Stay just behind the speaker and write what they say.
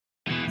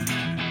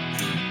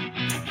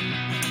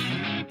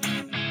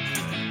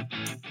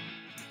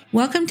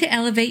Welcome to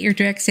Elevate Your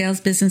Direct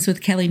Sales Business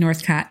with Kelly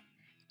Northcott.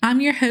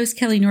 I'm your host,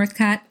 Kelly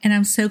Northcott, and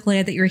I'm so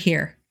glad that you're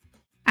here.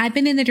 I've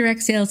been in the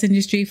direct sales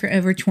industry for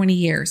over 20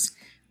 years.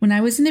 When I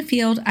was in the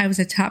field, I was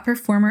a top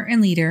performer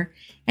and leader,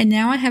 and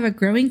now I have a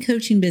growing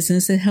coaching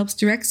business that helps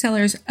direct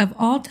sellers of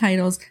all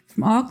titles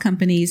from all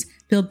companies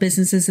build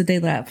businesses that they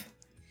love.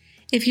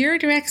 If you're a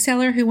direct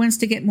seller who wants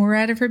to get more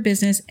out of her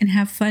business and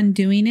have fun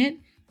doing it,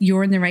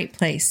 you're in the right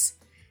place.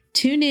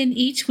 Tune in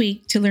each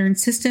week to learn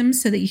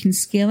systems so that you can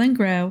scale and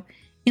grow,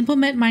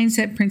 implement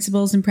mindset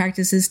principles and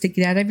practices to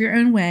get out of your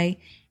own way,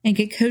 and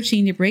get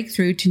coaching to break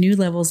through to new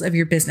levels of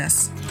your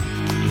business.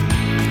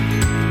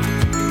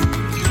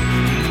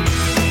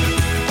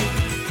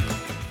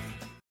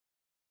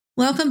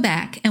 Welcome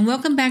back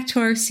to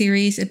our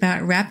series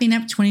about wrapping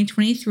up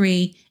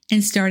 2023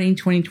 and starting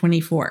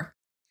 2024.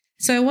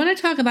 So I want to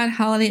talk about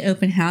holiday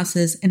open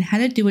houses and how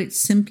to do it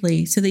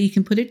simply so that you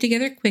can put it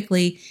together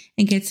quickly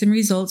and get some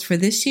results for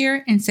this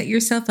year and set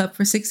yourself up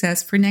for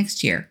success for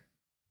next year.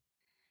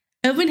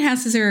 Open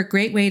houses are a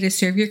great way to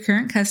serve your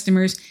current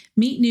customers,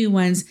 meet new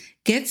ones,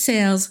 get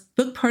sales,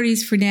 book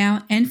parties for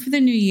now and for the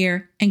new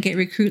year, and get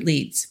recruit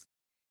leads.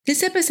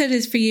 This episode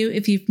is for you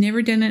if you've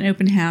never done an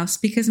open house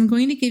because I'm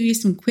going to give you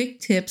some quick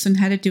tips on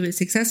how to do it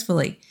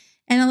successfully,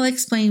 and I'll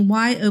explain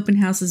why open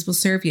houses will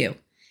serve you.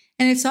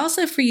 And it's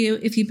also for you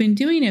if you've been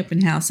doing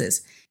open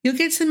houses. You'll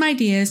get some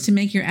ideas to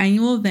make your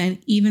annual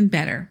event even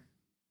better.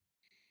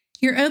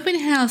 Your open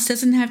house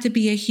doesn't have to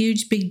be a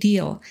huge big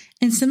deal,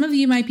 and some of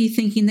you might be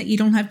thinking that you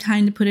don't have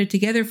time to put it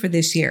together for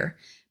this year,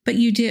 but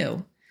you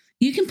do.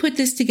 You can put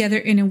this together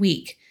in a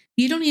week.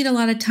 You don't need a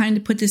lot of time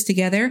to put this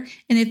together,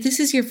 and if this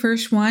is your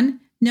first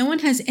one, no one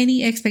has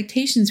any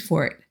expectations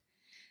for it.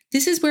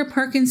 This is where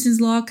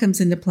Parkinson's Law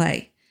comes into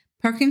play.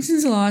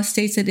 Parkinson's Law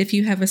states that if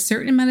you have a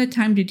certain amount of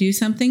time to do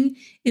something,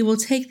 it will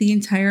take the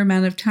entire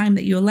amount of time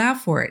that you allow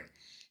for it.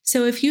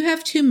 So if you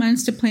have 2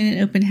 months to plan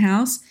an open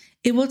house,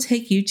 it will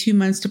take you 2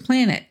 months to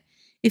plan it.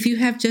 If you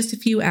have just a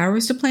few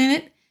hours to plan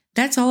it,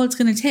 that's all it's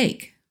going to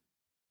take.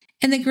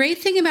 And the great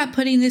thing about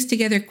putting this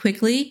together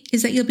quickly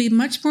is that you'll be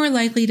much more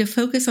likely to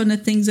focus on the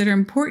things that are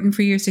important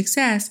for your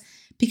success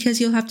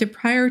because you'll have to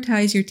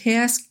prioritize your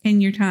tasks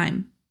and your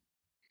time.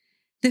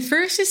 The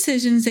first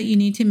decisions that you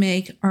need to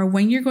make are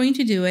when you're going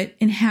to do it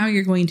and how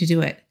you're going to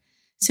do it.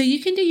 So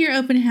you can do your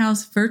open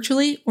house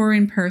virtually or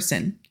in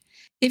person.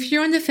 If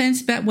you're on the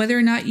fence about whether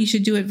or not you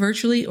should do it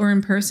virtually or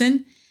in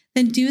person,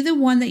 then do the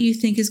one that you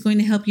think is going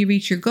to help you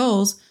reach your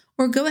goals,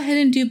 or go ahead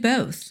and do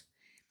both.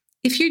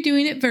 If you're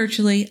doing it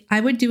virtually, I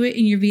would do it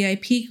in your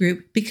VIP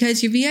group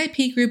because your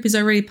VIP group is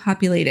already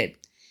populated.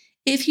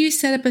 If you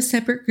set up a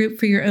separate group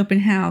for your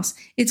open house,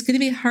 it's going to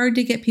be hard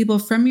to get people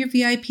from your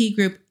VIP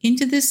group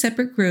into this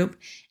separate group,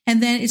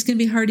 and then it's going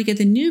to be hard to get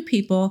the new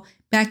people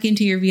back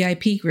into your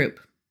VIP group.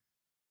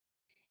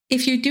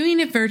 If you're doing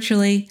it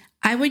virtually,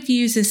 I would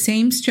use the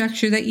same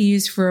structure that you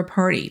use for a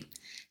party.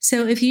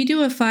 So if you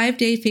do a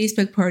 5-day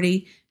Facebook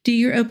party, do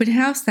your open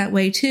house that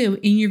way too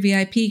in your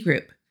VIP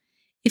group.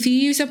 If you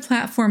use a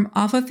platform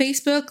off of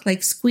Facebook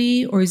like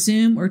Squee or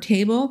Zoom or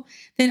Table,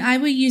 then I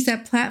would use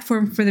that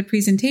platform for the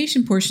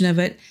presentation portion of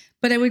it,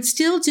 but I would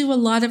still do a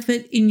lot of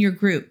it in your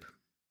group.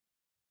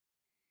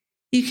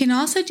 You can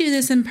also do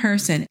this in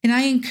person, and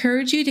I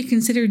encourage you to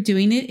consider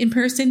doing it in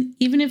person,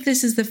 even if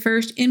this is the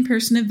first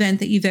in-person event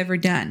that you've ever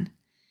done.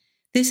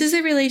 This is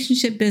a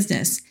relationship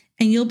business,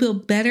 and you'll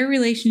build better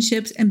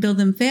relationships and build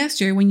them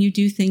faster when you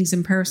do things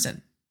in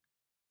person.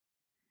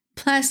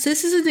 Plus,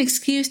 this is an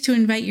excuse to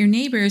invite your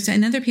neighbors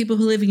and other people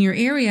who live in your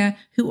area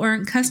who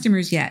aren't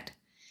customers yet.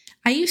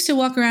 I used to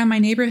walk around my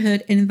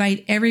neighborhood and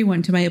invite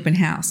everyone to my open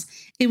house.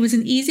 It was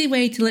an easy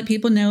way to let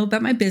people know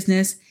about my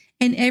business,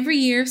 and every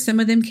year some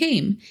of them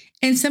came.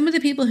 And some of the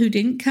people who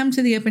didn't come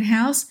to the open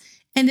house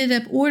ended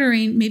up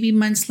ordering maybe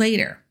months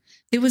later.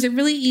 It was a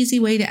really easy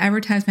way to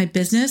advertise my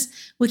business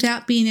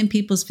without being in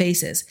people's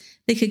faces.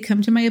 They could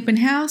come to my open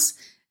house,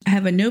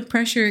 have a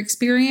no-pressure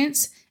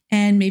experience,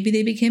 and maybe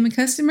they became a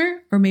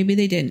customer, or maybe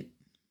they didn't.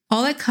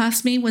 All it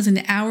cost me was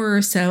an hour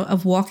or so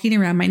of walking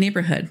around my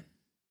neighborhood.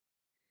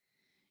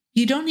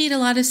 You don't need a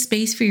lot of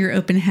space for your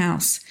open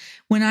house.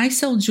 When I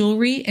sold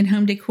jewelry and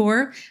home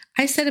decor,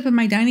 I set up in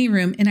my dining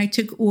room and I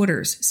took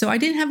orders. So I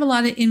didn't have a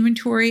lot of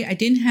inventory. I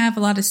didn't have a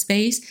lot of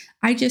space.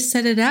 I just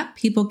set it up.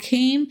 People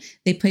came,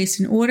 they placed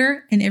an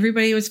order, and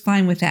everybody was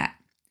fine with that.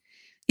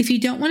 If you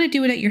don't want to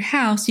do it at your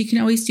house, you can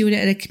always do it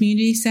at a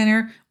community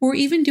center or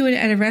even do it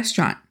at a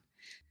restaurant.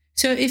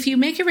 So if you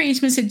make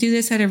arrangements to do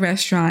this at a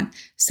restaurant,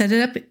 set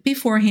it up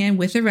beforehand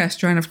with the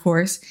restaurant, of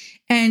course,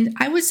 and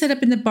I would set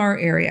up in the bar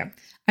area.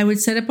 I would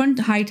set up on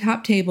high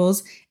top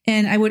tables,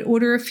 and I would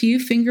order a few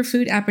finger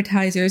food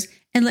appetizers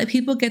and let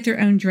people get their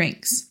own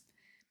drinks.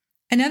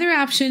 Another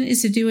option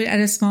is to do it at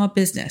a small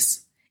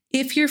business.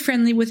 If you're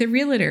friendly with a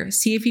realtor,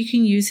 see if you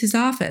can use his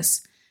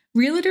office.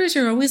 Realtors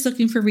are always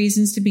looking for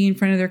reasons to be in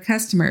front of their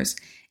customers,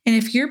 and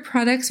if your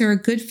products are a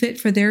good fit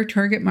for their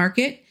target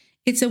market,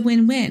 it's a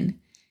win-win.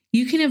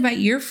 You can invite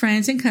your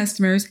friends and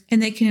customers,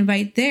 and they can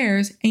invite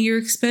theirs, and you're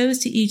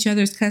exposed to each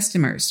other's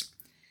customers.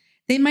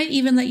 They might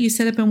even let you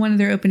set up in one of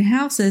their open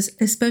houses,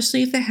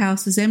 especially if the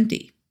house is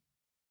empty.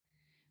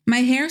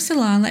 My hair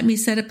salon let me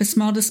set up a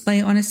small display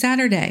on a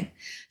Saturday.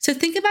 So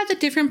think about the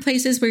different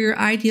places where your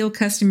ideal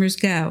customers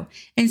go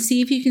and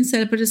see if you can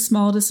set up a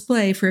small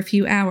display for a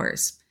few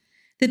hours.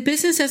 The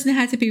business doesn't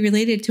have to be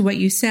related to what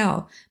you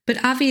sell,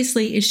 but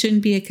obviously it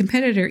shouldn't be a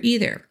competitor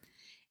either.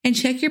 And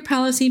check your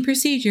policy and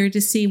procedure to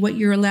see what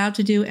you're allowed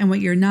to do and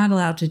what you're not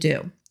allowed to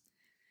do.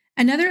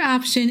 Another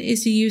option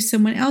is to use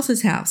someone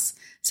else's house.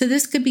 So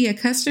this could be a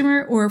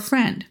customer or a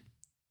friend.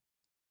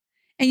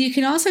 And you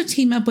can also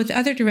team up with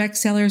other direct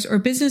sellers or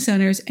business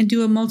owners and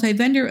do a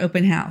multi-vendor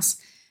open house.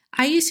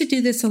 I used to do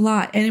this a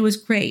lot and it was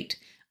great.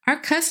 Our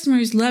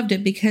customers loved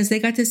it because they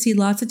got to see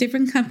lots of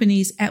different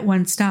companies at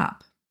one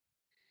stop.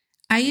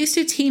 I used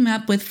to team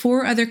up with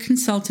 4 other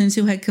consultants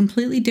who had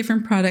completely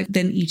different product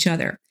than each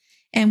other.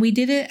 And we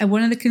did it at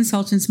one of the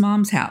consultants'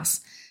 mom's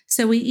house.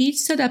 So we each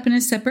stood up in a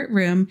separate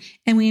room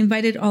and we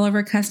invited all of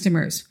our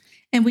customers.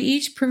 And we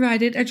each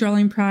provided a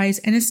drawing prize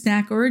and a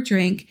snack or a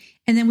drink,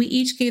 and then we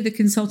each gave the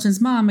consultant's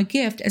mom a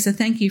gift as a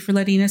thank you for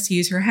letting us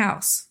use her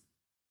house.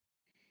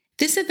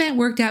 This event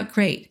worked out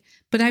great,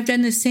 but I've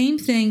done the same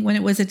thing when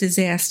it was a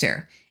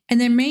disaster. And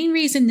the main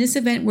reason this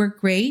event worked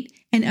great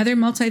and other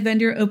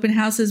multi-vendor open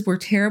houses were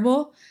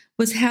terrible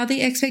was how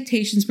the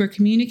expectations were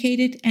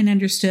communicated and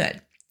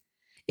understood.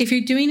 If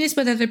you're doing this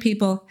with other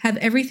people, have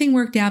everything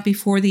worked out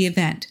before the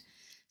event.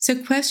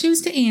 So questions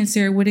to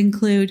answer would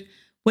include,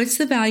 what's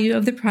the value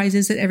of the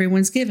prizes that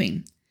everyone's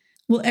giving?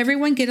 Will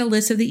everyone get a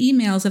list of the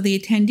emails of the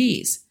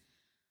attendees?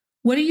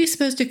 What are you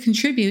supposed to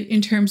contribute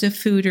in terms of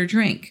food or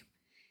drink?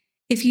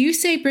 If you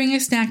say bring a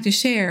snack to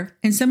share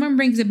and someone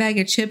brings a bag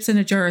of chips and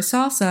a jar of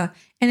salsa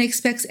and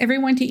expects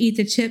everyone to eat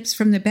the chips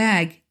from the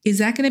bag, is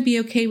that going to be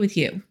okay with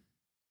you?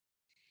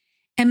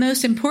 And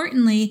most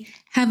importantly,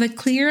 have a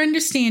clear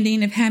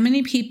understanding of how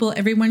many people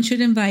everyone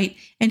should invite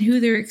and who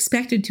they're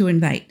expected to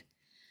invite.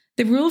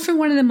 The rule for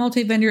one of the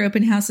multi-vendor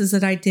open houses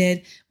that I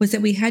did was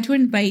that we had to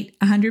invite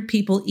 100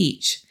 people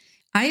each.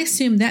 I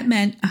assumed that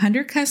meant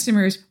 100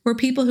 customers or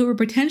people who were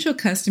potential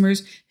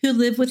customers who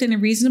live within a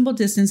reasonable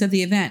distance of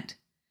the event.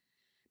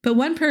 But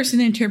one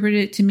person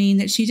interpreted it to mean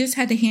that she just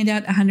had to hand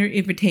out 100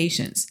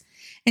 invitations.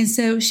 And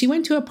so she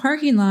went to a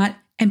parking lot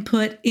and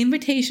put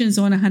invitations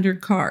on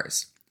 100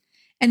 cars.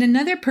 And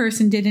another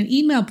person did an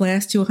email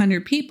blast to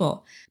 100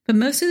 people. But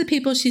most of the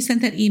people she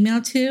sent that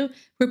email to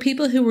were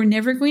people who were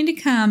never going to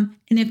come,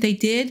 and if they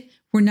did,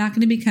 were not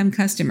going to become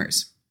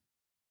customers.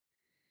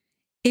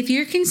 If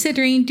you're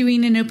considering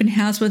doing an open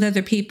house with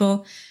other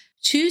people,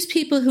 choose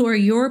people who are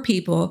your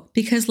people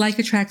because like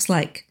attracts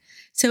like.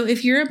 So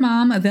if you're a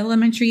mom of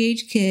elementary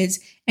age kids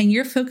and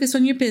you're focused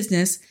on your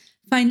business,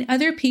 find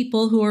other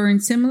people who are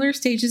in similar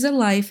stages of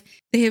life,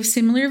 they have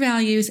similar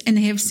values, and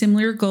they have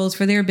similar goals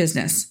for their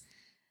business.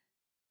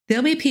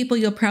 They'll be people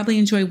you'll probably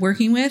enjoy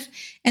working with,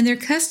 and their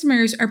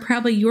customers are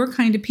probably your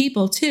kind of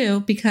people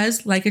too,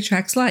 because like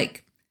attracts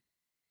like.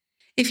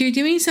 If you're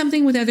doing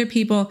something with other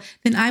people,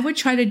 then I would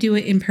try to do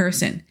it in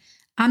person.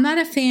 I'm not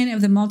a fan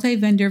of the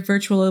multi-vendor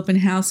virtual open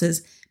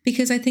houses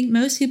because I think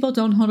most people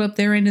don't hold up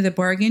their end of the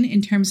bargain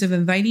in terms of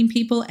inviting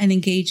people and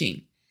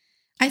engaging.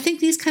 I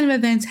think these kind of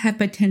events have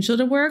potential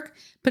to work,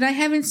 but I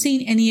haven't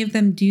seen any of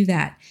them do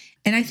that,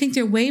 and I think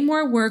they're way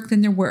more work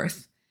than they're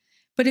worth.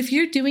 But if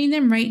you're doing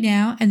them right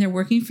now and they're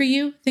working for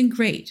you, then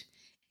great.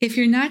 If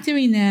you're not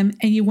doing them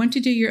and you want to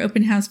do your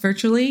open house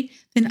virtually,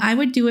 then I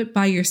would do it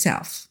by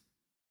yourself.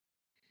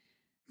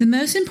 The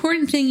most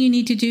important thing you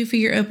need to do for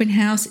your open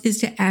house is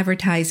to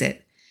advertise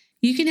it.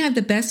 You can have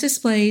the best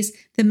displays,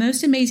 the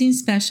most amazing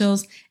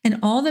specials, and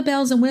all the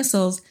bells and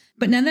whistles,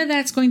 but none of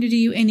that's going to do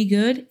you any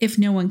good if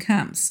no one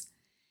comes.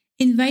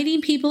 Inviting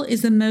people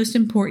is the most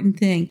important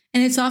thing,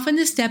 and it's often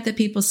the step that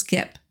people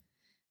skip.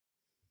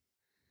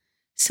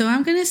 So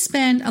I'm going to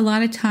spend a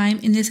lot of time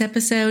in this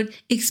episode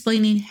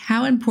explaining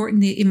how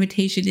important the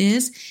invitation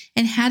is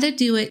and how to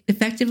do it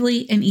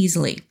effectively and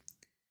easily.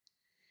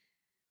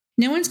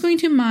 No one's going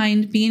to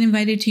mind being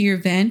invited to your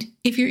event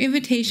if your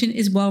invitation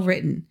is well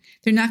written.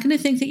 They're not going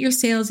to think that you're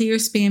salesy or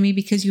spammy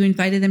because you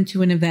invited them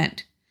to an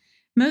event.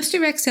 Most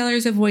direct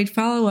sellers avoid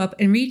follow-up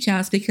and reach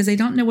outs because they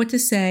don't know what to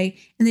say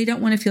and they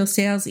don't want to feel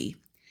salesy.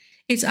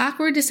 It's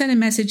awkward to send a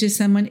message to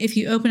someone if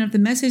you open up the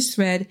message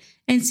thread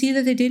and see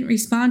that they didn't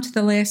respond to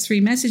the last 3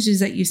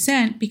 messages that you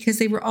sent because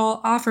they were all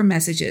offer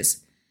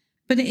messages.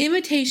 But an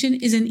invitation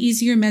is an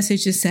easier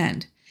message to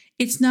send.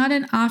 It's not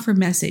an offer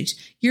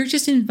message. You're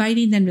just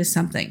inviting them to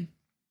something.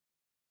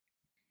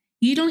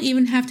 You don't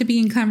even have to be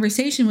in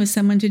conversation with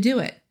someone to do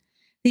it.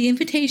 The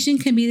invitation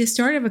can be the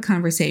start of a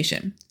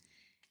conversation.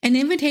 An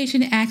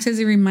invitation acts as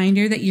a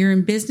reminder that you're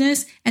in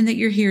business and that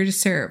you're here to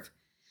serve.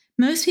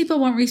 Most people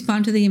won't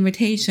respond to the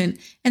invitation,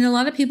 and a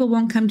lot of people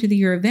won't come to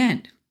your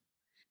event.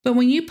 But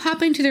when you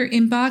pop into their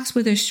inbox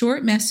with a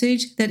short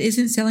message that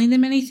isn't selling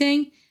them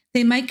anything,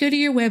 they might go to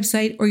your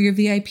website or your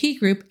VIP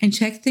group and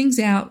check things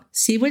out,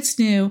 see what's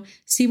new,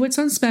 see what's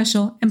on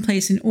special, and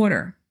place an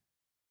order.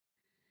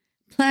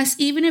 Plus,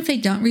 even if they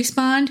don't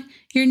respond,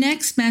 your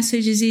next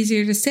message is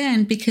easier to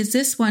send because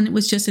this one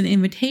was just an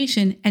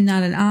invitation and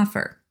not an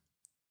offer.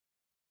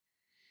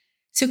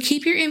 So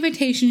keep your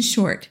invitation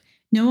short.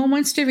 No one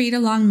wants to read a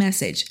long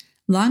message.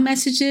 Long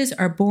messages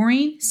are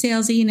boring,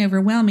 salesy, and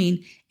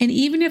overwhelming, and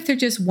even if they're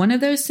just one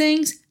of those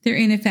things, they're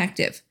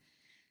ineffective.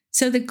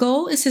 So the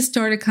goal is to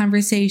start a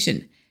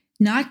conversation,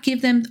 not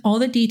give them all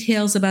the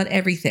details about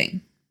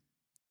everything.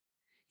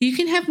 You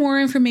can have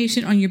more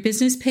information on your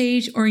business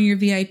page or in your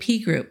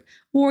VIP group,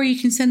 or you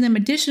can send them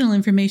additional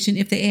information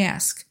if they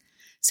ask.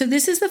 So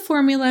this is the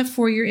formula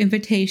for your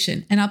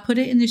invitation, and I'll put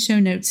it in the show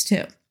notes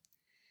too.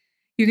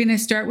 You're going to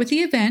start with the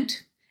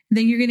event,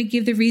 then you're going to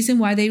give the reason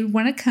why they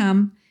want to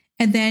come,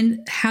 and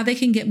then how they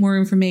can get more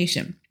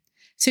information.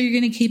 So you're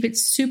going to keep it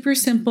super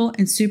simple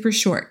and super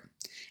short.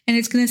 And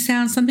it's going to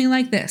sound something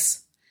like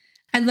this.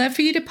 I'd love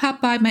for you to pop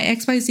by my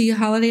XYZ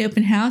Holiday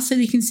Open House so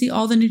you can see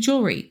all the new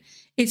jewelry.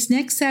 It's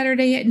next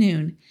Saturday at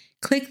noon.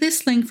 Click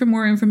this link for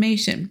more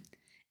information.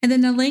 And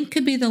then the link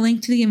could be the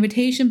link to the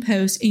invitation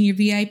post in your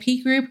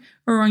VIP group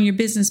or on your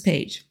business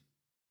page.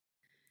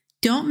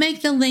 Don't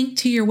make the link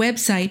to your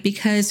website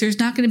because there's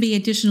not going to be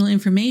additional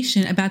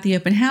information about the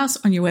open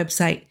house on your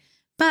website.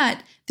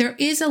 But there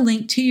is a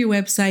link to your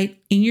website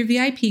in your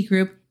VIP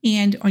group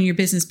and on your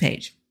business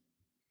page.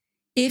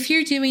 If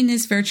you're doing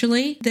this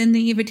virtually, then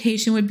the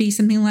invitation would be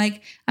something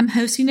like, I'm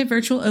hosting a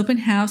virtual open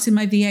house in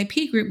my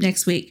VIP group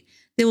next week.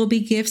 There will be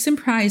gifts and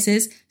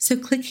prizes, so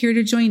click here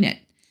to join it.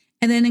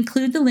 And then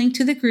include the link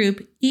to the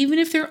group, even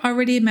if they're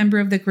already a member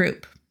of the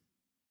group.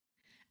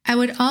 I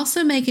would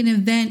also make an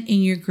event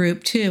in your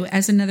group too,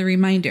 as another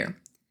reminder.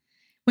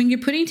 When you're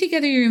putting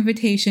together your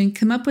invitation,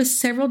 come up with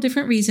several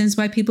different reasons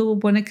why people will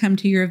want to come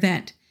to your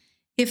event.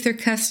 If they're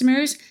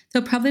customers,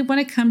 they'll probably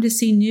want to come to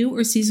see new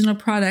or seasonal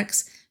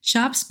products,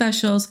 shop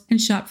specials,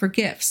 and shop for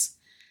gifts.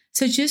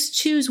 So just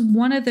choose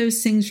one of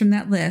those things from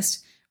that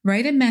list,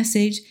 write a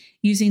message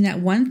using that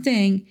one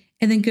thing,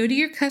 and then go to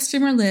your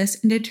customer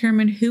list and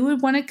determine who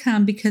would want to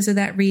come because of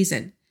that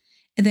reason.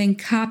 And then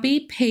copy,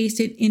 paste,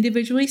 and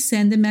individually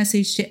send the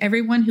message to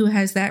everyone who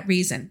has that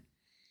reason.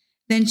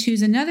 Then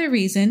choose another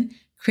reason,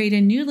 create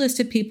a new list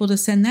of people to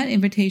send that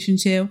invitation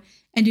to,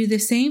 and do the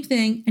same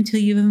thing until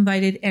you've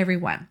invited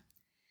everyone.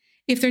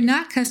 If they're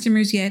not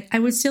customers yet, I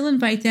would still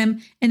invite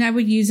them and I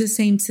would use the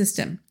same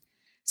system.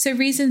 So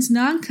reasons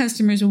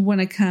non-customers will want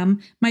to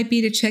come might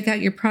be to check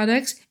out your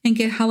products and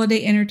get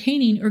holiday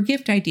entertaining or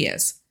gift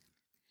ideas.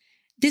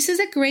 This is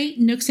a great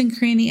Nooks and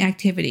Cranny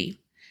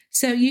activity.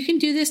 So you can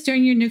do this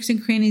during your Nooks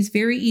and Crannies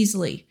very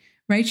easily.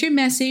 Write your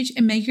message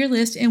and make your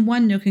list in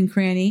one Nook and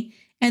Cranny,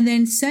 and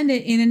then send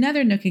it in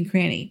another Nook and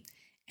Cranny.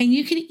 And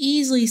you can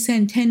easily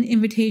send 10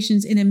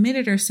 invitations in a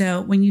minute or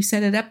so when you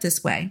set it up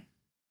this way.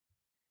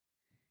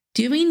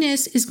 Doing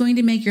this is going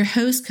to make your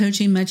host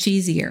coaching much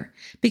easier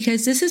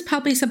because this is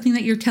probably something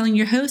that you're telling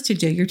your host to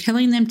do. You're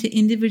telling them to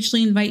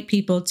individually invite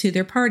people to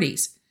their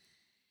parties.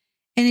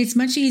 And it's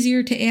much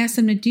easier to ask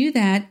them to do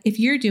that if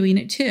you're doing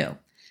it too.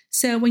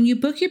 So when you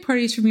book your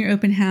parties from your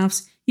open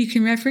house, you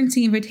can reference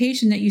the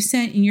invitation that you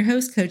sent in your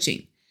host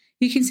coaching.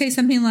 You can say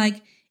something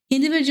like,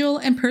 individual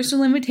and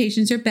personal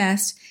invitations are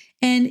best,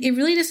 and it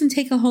really doesn't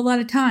take a whole lot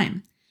of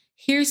time.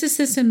 Here's the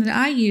system that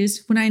I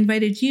used when I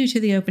invited you to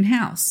the open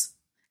house.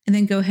 And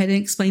then go ahead and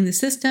explain the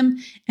system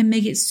and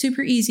make it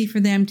super easy for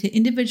them to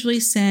individually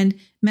send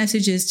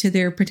messages to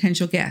their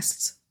potential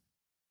guests.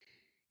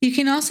 You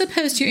can also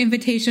post your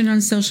invitation on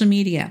social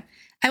media.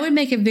 I would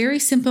make a very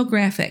simple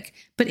graphic,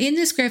 but in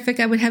this graphic,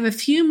 I would have a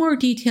few more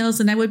details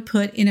than I would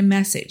put in a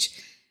message.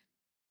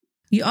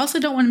 You also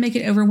don't want to make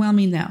it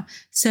overwhelming though.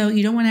 So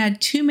you don't want to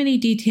add too many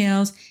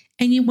details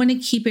and you want to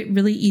keep it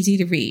really easy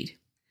to read.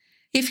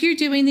 If you're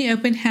doing the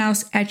open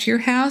house at your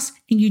house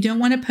and you don't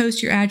want to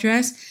post your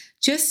address,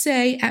 just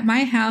say at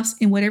my house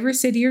in whatever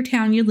city or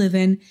town you live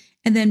in,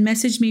 and then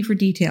message me for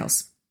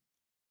details.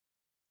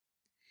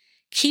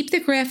 Keep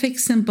the graphic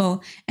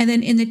simple, and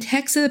then in the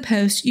text of the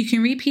post, you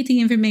can repeat the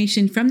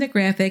information from the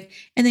graphic,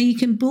 and then you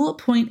can bullet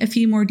point a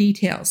few more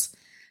details.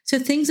 So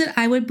things that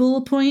I would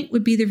bullet point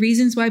would be the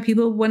reasons why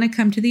people want to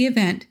come to the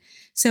event.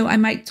 So I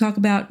might talk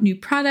about new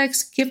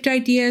products, gift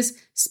ideas,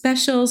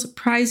 specials,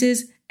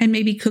 prizes, and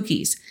maybe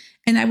cookies.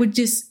 And I would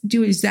just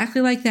do it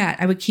exactly like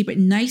that. I would keep it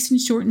nice and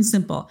short and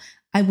simple.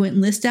 I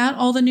wouldn't list out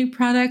all the new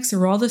products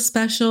or all the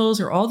specials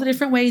or all the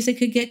different ways they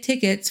could get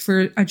tickets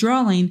for a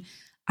drawing.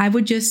 I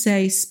would just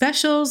say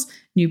specials,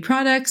 new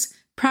products,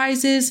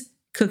 prizes,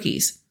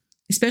 cookies,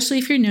 especially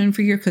if you're known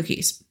for your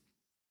cookies.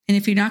 And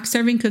if you're not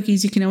serving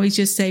cookies, you can always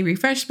just say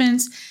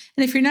refreshments.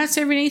 And if you're not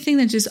serving anything,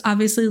 then just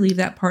obviously leave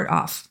that part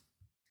off.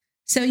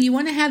 So you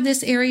want to have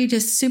this area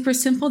just super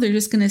simple. They're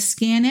just going to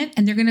scan it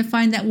and they're going to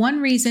find that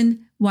one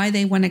reason why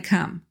they want to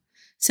come.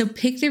 So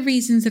pick the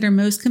reasons that are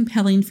most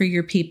compelling for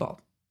your people.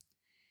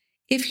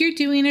 If you're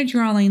doing a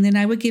drawing, then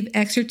I would give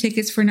extra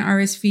tickets for an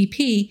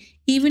RSVP,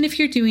 even if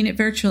you're doing it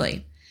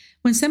virtually.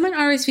 When someone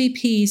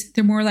RSVPs,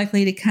 they're more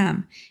likely to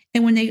come.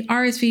 And when they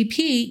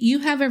RSVP, you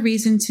have a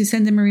reason to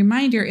send them a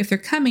reminder if they're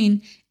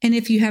coming and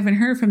if you haven't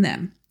heard from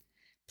them.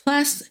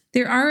 Plus,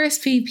 their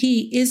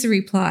RSVP is a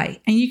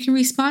reply, and you can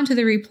respond to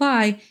the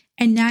reply,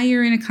 and now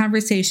you're in a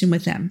conversation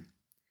with them.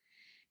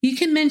 You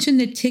can mention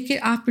the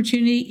ticket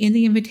opportunity in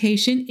the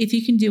invitation if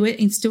you can do it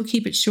and still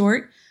keep it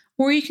short,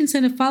 or you can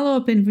send a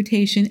follow-up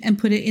invitation and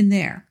put it in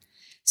there.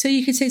 So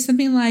you could say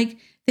something like,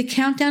 the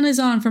countdown is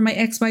on for my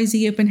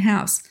XYZ open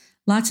house.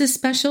 Lots of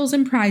specials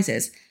and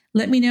prizes.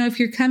 Let me know if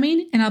you're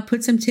coming and I'll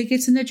put some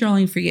tickets in the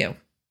drawing for you.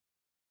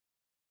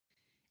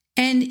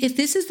 And if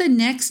this is the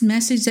next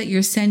message that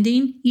you're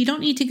sending, you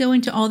don't need to go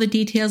into all the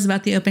details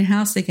about the open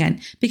house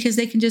again, because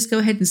they can just go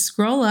ahead and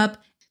scroll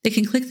up. They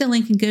can click the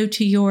link and go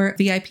to your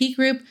VIP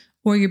group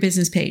or your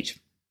business page.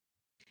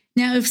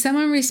 Now, if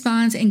someone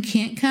responds and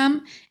can't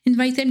come,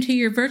 invite them to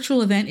your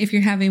virtual event if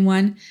you're having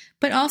one,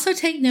 but also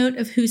take note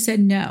of who said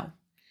no.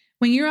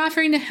 When you're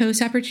offering the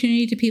host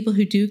opportunity to people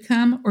who do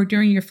come or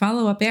during your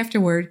follow-up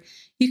afterward,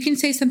 you can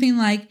say something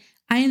like,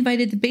 I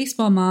invited the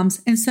baseball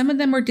moms and some of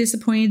them were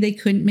disappointed they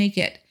couldn't make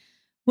it.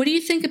 What do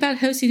you think about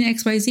hosting an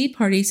XYZ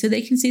party so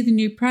they can see the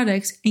new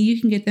products and you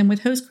can get them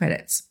with host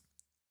credits?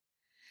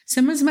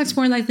 Someone's much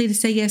more likely to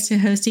say yes to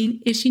hosting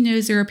if she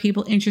knows there are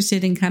people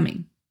interested in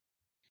coming.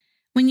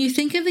 When you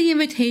think of the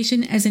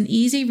invitation as an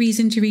easy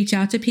reason to reach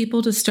out to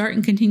people to start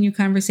and continue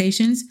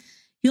conversations,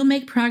 you'll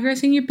make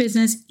progress in your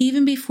business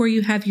even before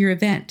you have your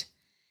event.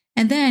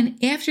 And then,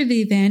 after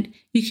the event,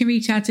 you can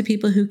reach out to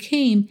people who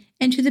came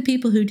and to the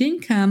people who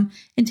didn't come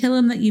and tell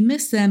them that you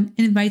missed them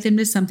and invite them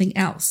to something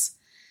else.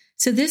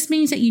 So this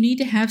means that you need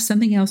to have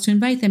something else to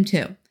invite them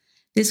to.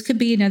 This could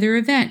be another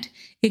event.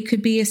 It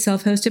could be a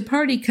self-hosted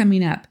party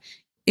coming up.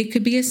 It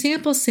could be a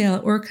sample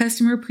sale or a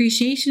customer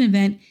appreciation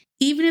event,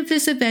 even if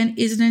this event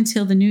isn't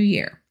until the new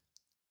year.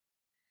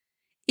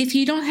 If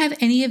you don't have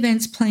any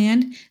events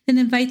planned, then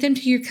invite them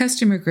to your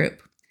customer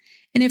group.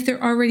 And if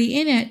they're already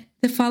in it,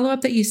 the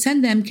follow-up that you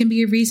send them can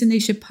be a reason they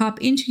should pop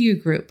into your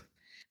group.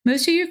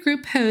 Most of your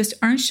group posts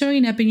aren't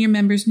showing up in your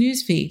members'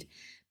 newsfeed,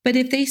 but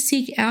if they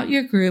seek out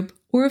your group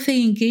or if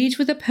they engage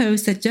with a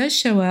post that does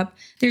show up,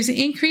 there's an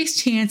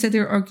increased chance that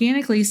they'll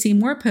organically see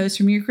more posts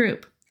from your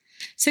group.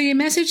 So your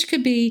message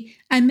could be,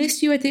 I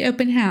missed you at the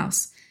open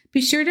house.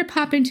 Be sure to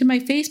pop into my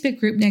Facebook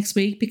group next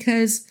week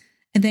because,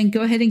 and then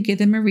go ahead and give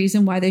them a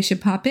reason why they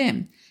should pop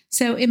in.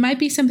 So it might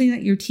be something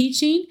that you're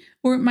teaching,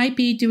 or it might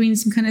be doing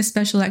some kind of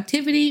special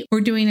activity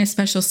or doing a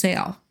special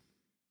sale.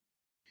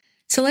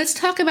 So let's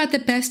talk about the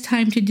best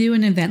time to do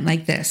an event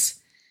like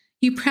this.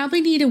 You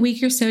probably need a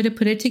week or so to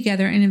put it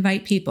together and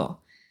invite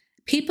people.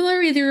 People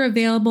are either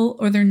available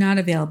or they're not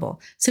available,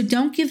 so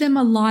don't give them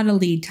a lot of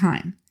lead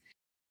time.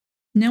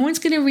 No one's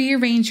going to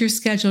rearrange your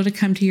schedule to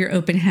come to your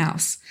open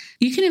house.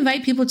 You can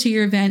invite people to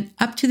your event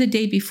up to the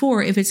day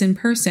before if it's in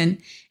person,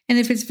 and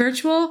if it's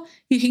virtual,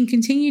 you can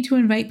continue to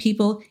invite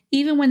people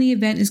even when the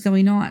event is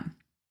going on.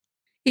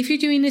 If you're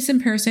doing this in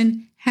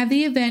person, have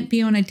the event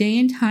be on a day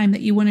and time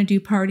that you want to do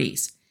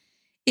parties.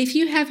 If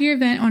you have your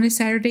event on a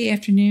Saturday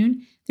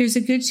afternoon, there's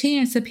a good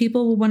chance that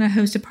people will want to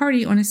host a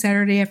party on a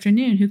Saturday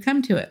afternoon who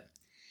come to it.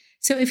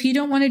 So if you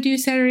don't want to do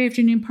Saturday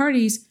afternoon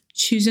parties,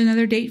 choose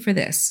another date for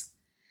this.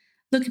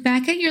 Look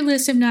back at your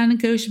list of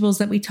non-negotiables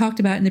that we talked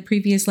about in the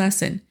previous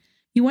lesson.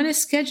 You want to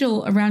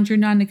schedule around your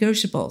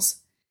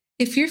non-negotiables.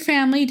 If your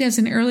family does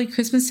an early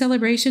Christmas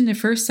celebration the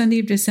first Sunday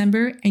of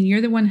December and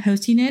you're the one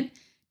hosting it,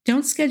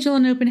 don't schedule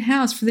an open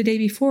house for the day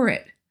before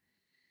it.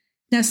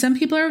 Now, some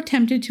people are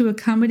tempted to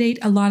accommodate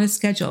a lot of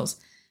schedules,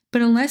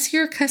 but unless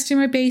your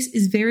customer base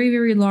is very,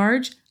 very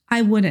large,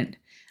 I wouldn't.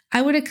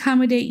 I would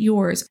accommodate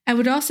yours. I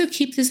would also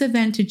keep this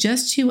event to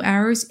just 2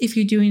 hours if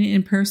you're doing it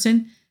in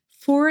person,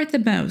 4 at the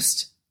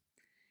most.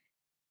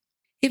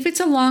 If it's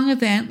a long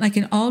event, like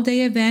an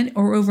all-day event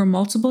or over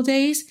multiple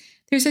days,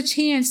 there's a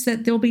chance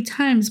that there'll be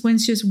times when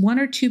it's just 1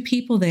 or 2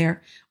 people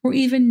there, or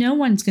even no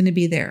one's going to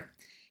be there.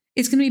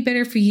 It's going to be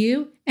better for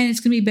you, and it's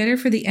going to be better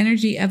for the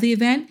energy of the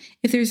event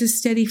if there's a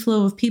steady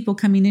flow of people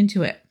coming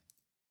into it.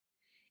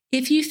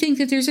 If you think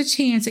that there's a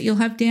chance that you'll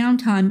have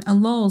downtime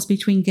and lulls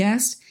between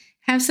guests,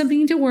 have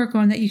something to work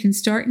on that you can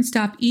start and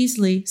stop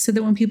easily so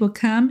that when people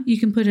come, you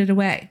can put it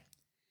away.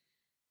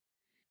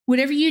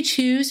 Whatever you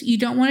choose, you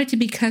don't want it to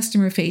be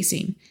customer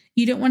facing.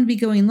 You don't want to be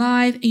going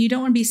live and you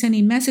don't want to be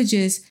sending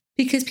messages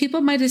because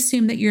people might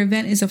assume that your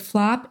event is a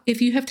flop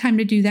if you have time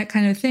to do that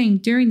kind of thing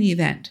during the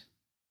event.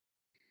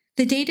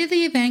 The date of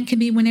the event can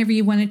be whenever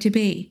you want it to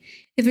be.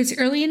 If it's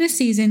early in the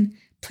season,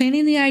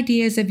 planning the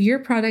ideas of your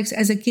products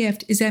as a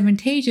gift is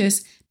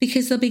advantageous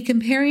because they'll be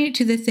comparing it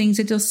to the things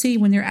that they'll see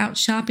when they're out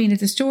shopping at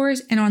the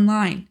stores and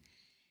online.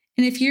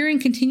 And if you're in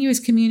continuous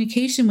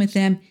communication with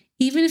them,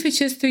 even if it's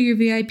just through your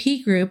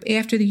VIP group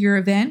after your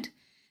event,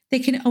 they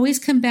can always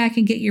come back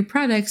and get your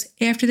products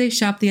after they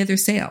shop the other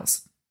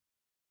sales.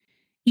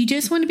 You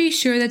just want to be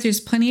sure that there's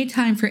plenty of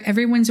time for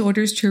everyone's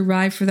orders to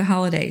arrive for the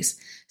holidays.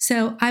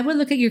 So I would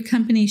look at your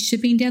company's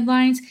shipping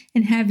deadlines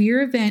and have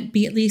your event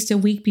be at least a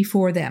week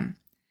before them.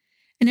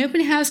 An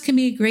open house can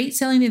be a great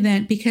selling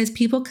event because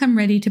people come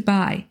ready to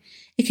buy.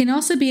 It can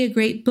also be a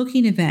great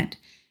booking event.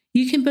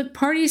 You can book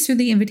parties through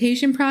the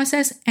invitation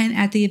process and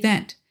at the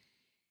event.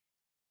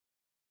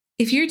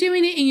 If you're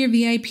doing it in your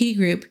VIP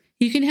group,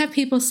 you can have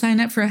people sign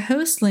up for a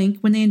host link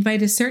when they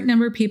invite a certain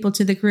number of people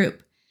to the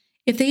group.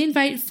 If they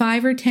invite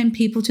 5 or 10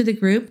 people to the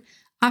group,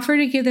 Offer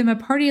to give them a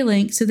party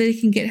link so that they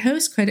can get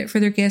host credit for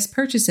their guest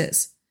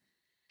purchases.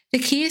 The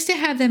key is to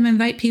have them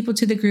invite people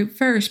to the group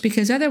first,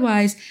 because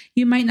otherwise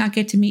you might not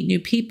get to meet new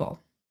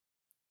people.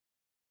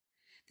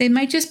 They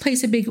might just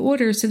place a big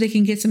order so they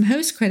can get some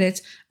host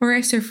credits or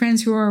ask their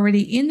friends who are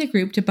already in the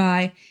group to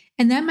buy,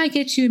 and that might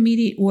get you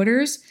immediate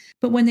orders,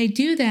 but when they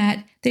do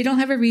that, they don't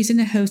have a reason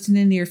to host in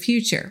the near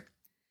future.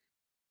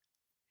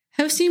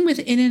 Hosting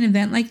within an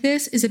event like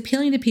this is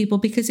appealing to people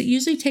because it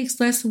usually takes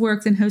less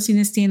work than hosting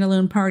a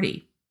standalone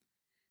party.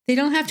 They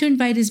don't have to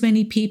invite as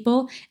many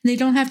people, and they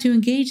don't have to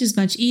engage as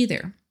much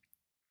either.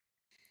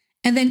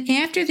 And then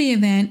after the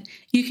event,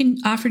 you can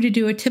offer to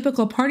do a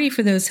typical party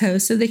for those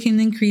hosts so they can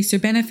increase their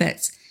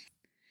benefits.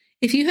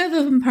 If you have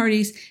open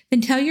parties,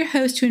 then tell your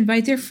host to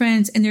invite their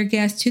friends and their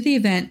guests to the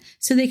event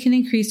so they can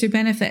increase their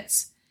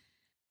benefits.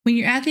 When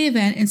you're at the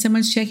event and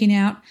someone's checking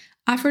out,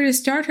 offer to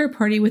start her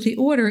party with the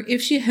order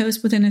if she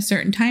hosts within a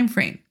certain time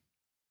frame.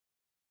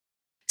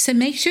 So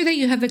make sure that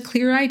you have a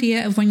clear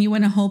idea of when you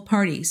want to hold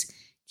parties.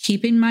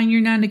 Keep in mind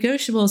your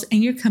non-negotiables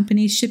and your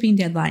company's shipping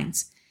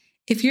deadlines.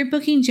 If you're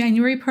booking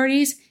January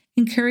parties,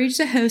 encourage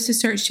the host to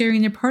start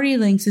sharing their party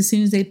links as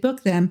soon as they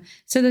book them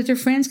so that their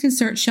friends can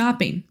start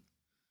shopping.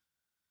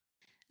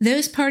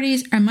 Those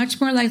parties are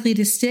much more likely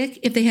to stick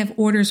if they have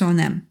orders on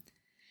them.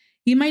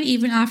 You might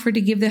even offer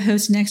to give the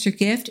host an extra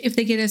gift if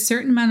they get a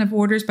certain amount of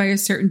orders by a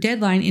certain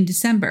deadline in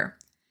December.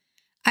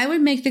 I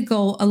would make the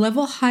goal a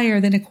level higher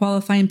than a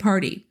qualifying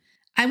party.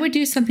 I would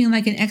do something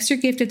like an extra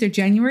gift at their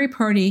January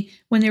party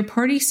when their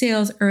party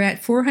sales are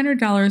at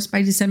 $400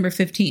 by December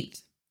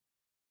 15th.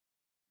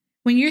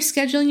 When you're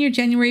scheduling your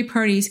January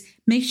parties,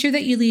 make sure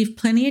that you leave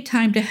plenty of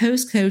time to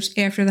host coach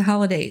after the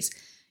holidays.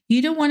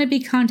 You don't want to be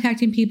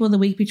contacting people the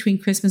week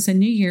between Christmas and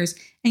New Year's,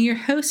 and your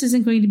host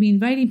isn't going to be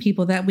inviting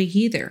people that week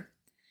either.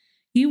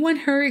 You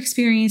want her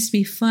experience to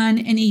be fun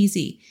and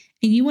easy,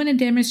 and you want to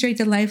demonstrate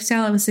the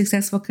lifestyle of a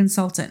successful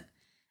consultant.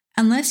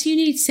 Unless you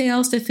need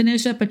sales to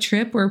finish up a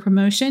trip or a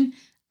promotion,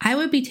 I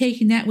would be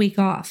taking that week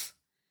off.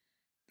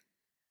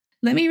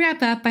 Let me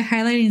wrap up by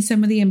highlighting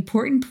some of the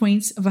important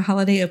points of a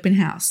holiday open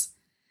house.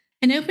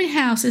 An open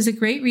house is a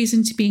great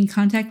reason to be in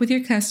contact with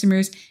your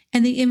customers,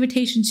 and the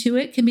invitation to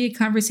it can be a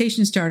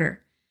conversation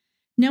starter.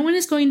 No one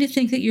is going to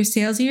think that you're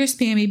salesy or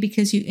spammy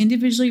because you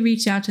individually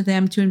reach out to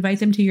them to invite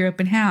them to your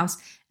open house,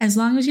 as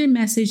long as your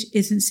message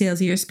isn't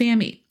salesy or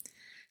spammy.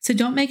 So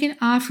don't make an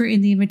offer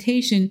in the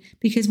invitation,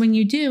 because when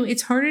you do,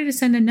 it's harder to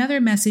send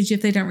another message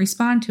if they don't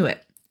respond to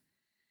it.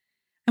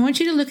 I want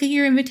you to look at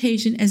your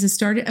invitation as the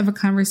start of a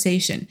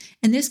conversation,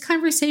 and this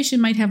conversation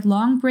might have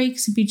long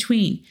breaks in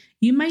between.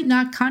 You might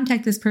not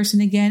contact this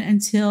person again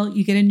until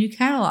you get a new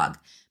catalog.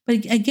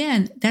 But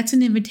again, that's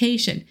an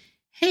invitation.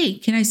 Hey,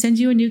 can I send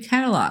you a new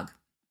catalog?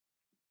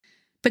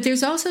 But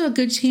there's also a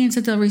good chance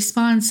that they'll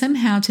respond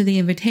somehow to the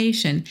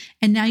invitation,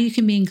 and now you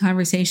can be in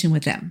conversation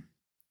with them.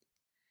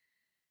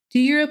 Do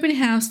your open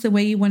house the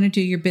way you want to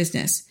do your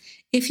business.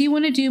 If you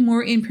want to do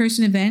more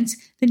in-person events,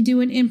 then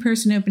do an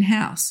in-person open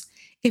house.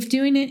 If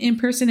doing an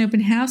in-person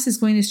open house is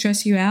going to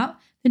stress you out,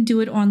 then do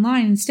it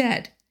online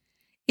instead.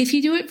 If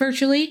you do it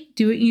virtually,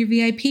 do it in your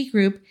VIP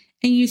group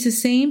and use the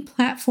same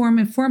platform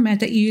and format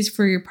that you use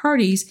for your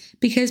parties,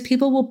 because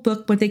people will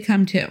book what they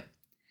come to.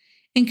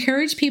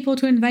 Encourage people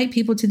to invite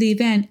people to the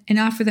event and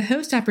offer the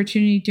host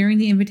opportunity during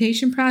the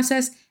invitation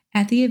process,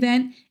 at the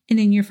event, and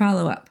in your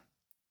follow-up.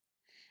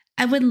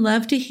 I would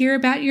love to hear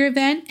about your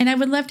event, and I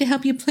would love to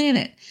help you plan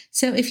it.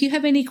 So if you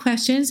have any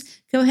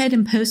questions, go ahead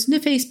and post in the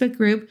Facebook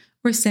group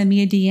or send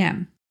me a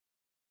DM.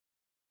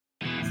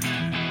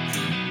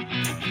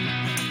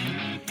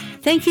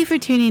 Thank you for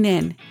tuning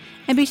in.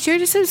 And be sure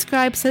to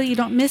subscribe so that you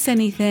don't miss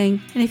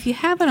anything. And if you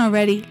haven't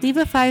already, leave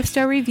a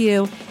 5-star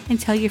review and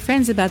tell your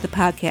friends about the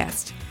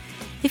podcast.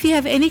 If you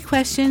have any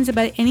questions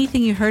about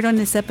anything you heard on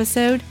this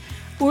episode,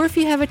 or if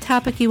you have a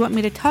topic you want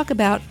me to talk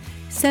about,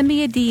 send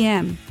me a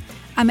DM.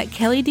 I'm at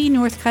Kelly D.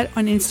 Northcutt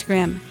on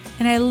Instagram,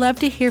 and I love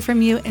to hear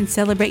from you and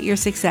celebrate your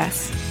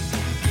success.